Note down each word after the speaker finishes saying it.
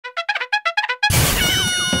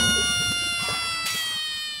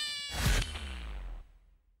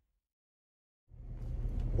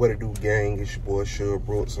What it do, gang? It's your boy Shug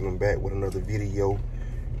Brooks, and I'm back with another video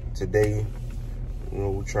today. You know,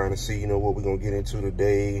 we're trying to see, you know, what we're gonna get into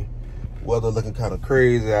today. Weather looking kind of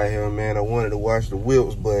crazy out here, man. I wanted to watch the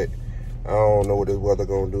whips, but I don't know what this weather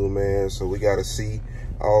gonna do, man. So we gotta see.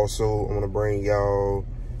 Also, I'm gonna bring y'all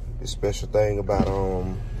this special thing about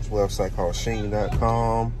this website called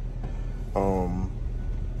Shein.com.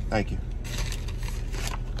 Thank you.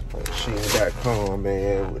 Shein.com,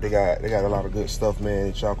 man. They got a lot of good stuff, man,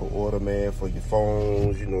 that y'all can order, man, for your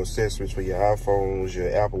phones, you know, accessories for your iPhones,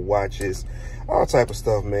 your Apple Watches, all type of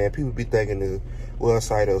stuff, man. People be thinking the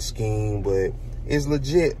website a scheme, but it's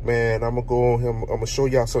legit, man. I'm gonna go on here. I'm gonna show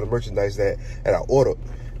y'all some of the merchandise that I ordered,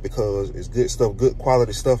 because it's good stuff, good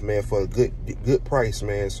quality stuff, man, for a good price,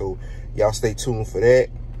 man. So y'all stay tuned for that.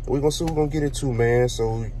 We're gonna see what we're gonna get into, man.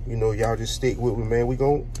 So, you know, y'all just stick with me, man. We're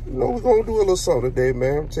gonna do a little something today,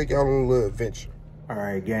 man. Take y'all on a little adventure. All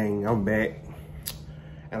right, gang, I'm back.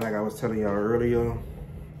 And like I was telling y'all earlier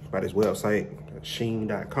about this website,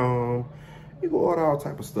 Shein.com, you can order all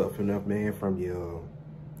type of stuff enough, man, from your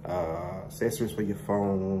accessories for your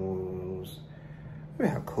phones. We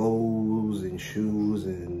have clothes and shoes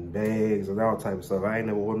and bags and all type of stuff. I ain't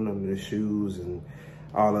never ordered none of the shoes and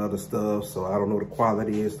all the other stuff, so I don't know the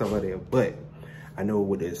quality and stuff like that. But I know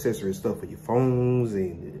with the accessory stuff for your phones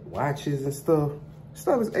and watches and stuff is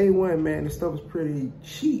A1, man. This stuff is pretty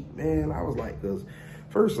cheap, man. I was like, cause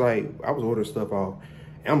first, like, I was ordering stuff off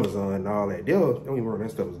Amazon and all that. Don't even worry,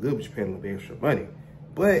 that stuff is good, but you're paying a little bit extra money.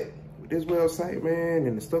 But with this website, man,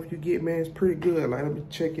 and the stuff you get, man, it's pretty good. Like, let me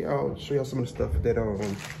check it out, show y'all some of the stuff that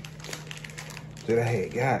I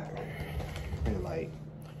had got. And like,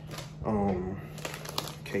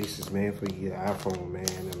 cases, man, for your iPhone, man,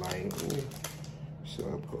 and like, so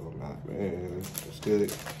I pull them out, man. It's good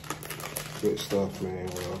stuff, man.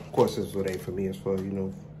 Well, of course, this is what ain't for me. It's for, you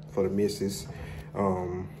know, for the missus.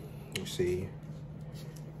 You see,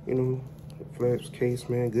 you know, flaps case,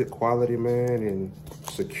 man, good quality, man, and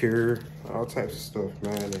secure, all types of stuff,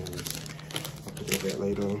 man. And I'll put that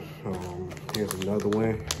later. Here's another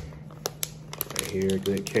one right here,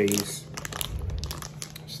 good case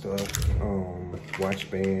stuff.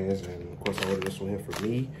 Watch bands, and of course I ordered this one here for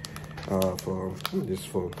me,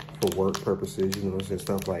 for work purposes, you know, and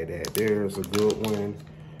stuff like that. There's a good one.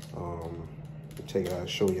 I'll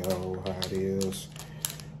show y'all how it is.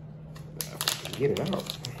 Get it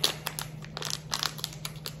out.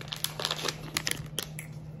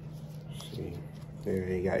 See, there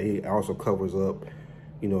you got it. Also covers up,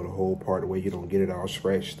 you know, the whole part, the way you don't get it all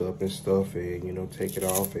scratched up and stuff, and you know, take it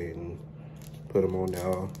off and put them on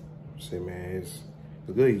there. See, man, it's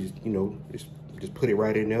good. You just, you know, just put it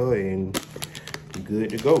right in there and you're good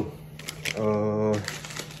to go.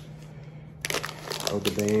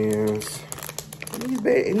 Other bands. And these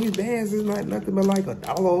bands is like nothing but like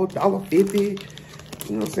 $1.50.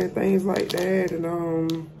 You know what I'm saying? Things like that. And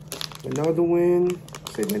another one.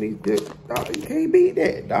 Say, man, these good. You can't beat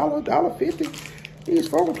that. $1.50. These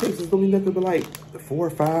phone cases don't be nothing but like $4 or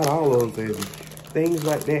 $5 and things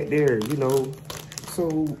like that there, you know.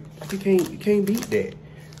 So you can't beat that.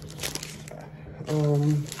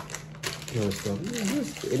 Other stuff.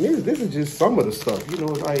 This is just some of the stuff, you know,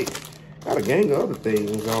 like got a gang of other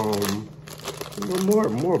things. You know,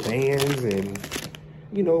 more bands, and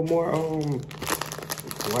you know, more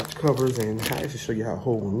watch covers, and I actually show you how the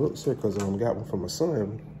whole one looks here, because got one from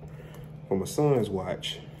my son's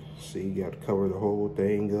watch. See, you got to cover the whole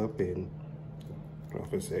thing up, and I don't know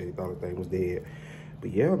if it said he thought the thing was dead,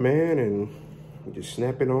 but yeah, man, and just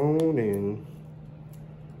snap it on and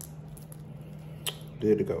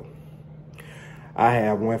good to go. I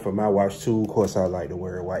have one for my watch too. Of course, I like to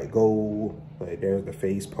wear white gold, but there's the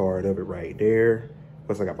face part of it right there. Of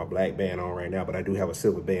course, I got my black band on right now, but I do have a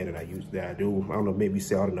silver band that I don't know, maybe you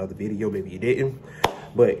saw it in another video, maybe you didn't.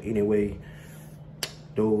 But anyway,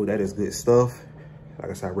 dude, that is good stuff. Like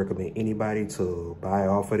I said, I recommend anybody to buy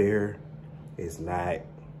off of there. It's not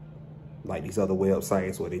like these other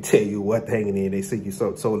websites where they tell you one thing and then they see you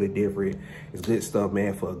something totally different. It's good stuff,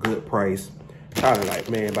 man, for a good price. Kind of like,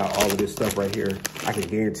 man, about all of this stuff right here, I can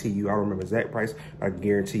guarantee you, I don't remember exact price, but I can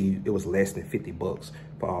guarantee you it was less than 50 bucks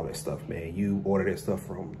for all that stuff, man. You order that stuff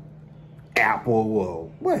from Apple or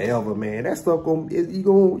whatever, man. That stuff you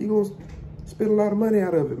gonna spend a lot of money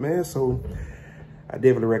out of it, man. So I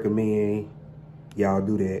definitely recommend y'all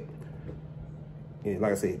do that. And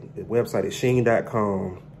like I said, the website is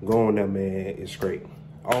Shein.com. Go on there, man. It's great.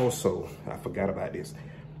 Also, I forgot about this.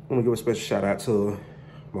 I want to give a special shout out to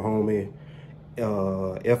my homie,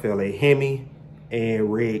 FLA Hemi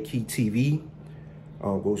and Red Key TV.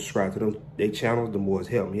 Go subscribe to them. They channels. Them boys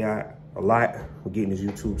help me out a lot with getting this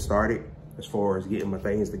YouTube started. as far as getting my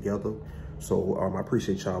things together. So I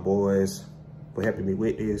appreciate y'all boys for helping me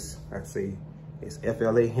with this. Like I say, it's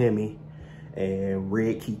FLA Hemi and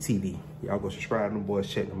Red Key TV. Y'all go subscribe to them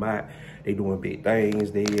boys, check them out. They doing big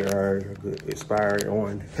things. They are good, inspired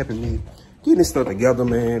on helping me getting this stuff together,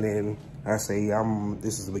 man. And I say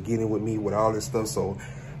this is the beginning with me with all this stuff. So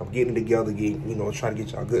I'm getting it together, trying to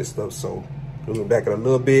get y'all good stuff. So we'll go back in a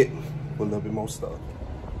little bit with a little bit more stuff.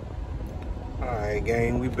 All right,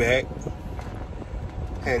 gang, we back.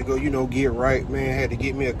 Had to go, get right, man. Had to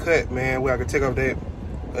get me a cut, man, where I could take off that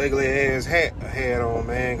ugly ass hat I had on,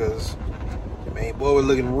 man, cause man, boy was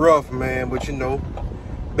looking rough, man. But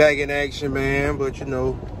back in action, man. But you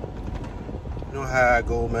know how I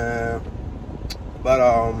go, man. But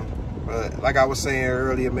like I was saying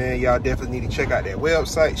earlier, man, y'all definitely need to check out that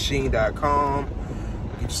website, Shein.com.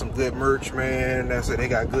 Get you some good merch, man. That's it. They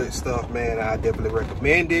got good stuff, man. I definitely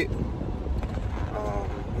recommend it.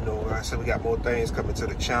 Like I said, we got more things coming to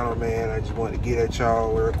the channel, man. I just wanted to get at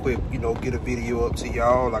y'all real quick, get a video up to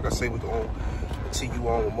y'all. Like I say, we're gonna continue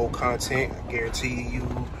on with more content. I guarantee you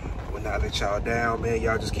will not let y'all down, man.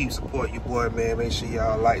 Y'all just keep supporting your boy, man. Make sure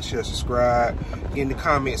y'all like, share, subscribe. Get in the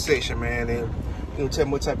comment section, man, and tell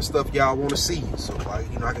me what type of stuff y'all want to see. So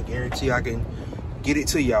like, I can guarantee I can get it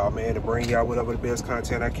to y'all, man, to bring y'all whatever the best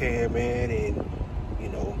content I can, man. And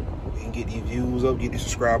we can get these views up, get these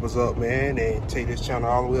subscribers up, man, and take this channel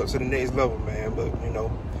all the way up to the next level, man. But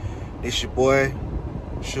this your boy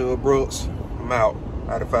Suge Brooks. I'm out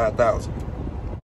of 5,000.